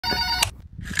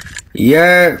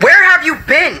Yeah. Where have you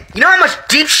been? You know how much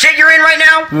deep shit you're in right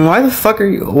now? Why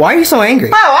are you so angry?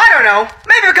 Oh, I don't know.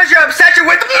 Maybe because your obsession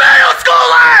with middle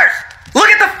schoolers! Look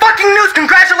at the fucking news.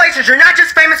 Congratulations, you're not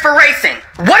just famous for racing.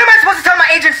 What am I supposed to tell my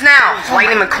agents now?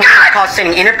 Lightning McQueen caught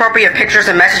sending inappropriate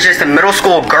pictures and messages to middle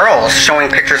school girls,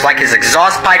 showing pictures like his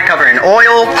exhaust pipe covered in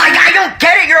oil. I don't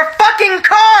get it. You're a fucking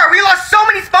car. We lost so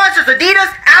many sponsors.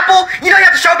 Adidas, Apple. You know you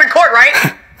have to show up in court, right?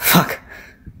 Fuck.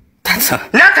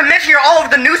 Not to mention you're all over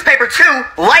the newspaper too.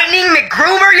 Lightning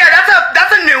McGroomer? Yeah,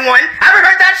 that's a new one. I haven't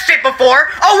heard that shit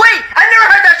before. Oh wait, I never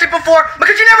heard that shit before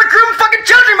because you never groomed fucking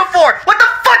children before. What the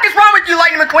fuck is wrong with you,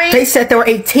 Lightning McQueen? They said they were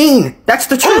 18. That's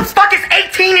the truth. Who the fuck is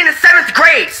 18 in the 7th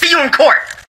grade? See you in court.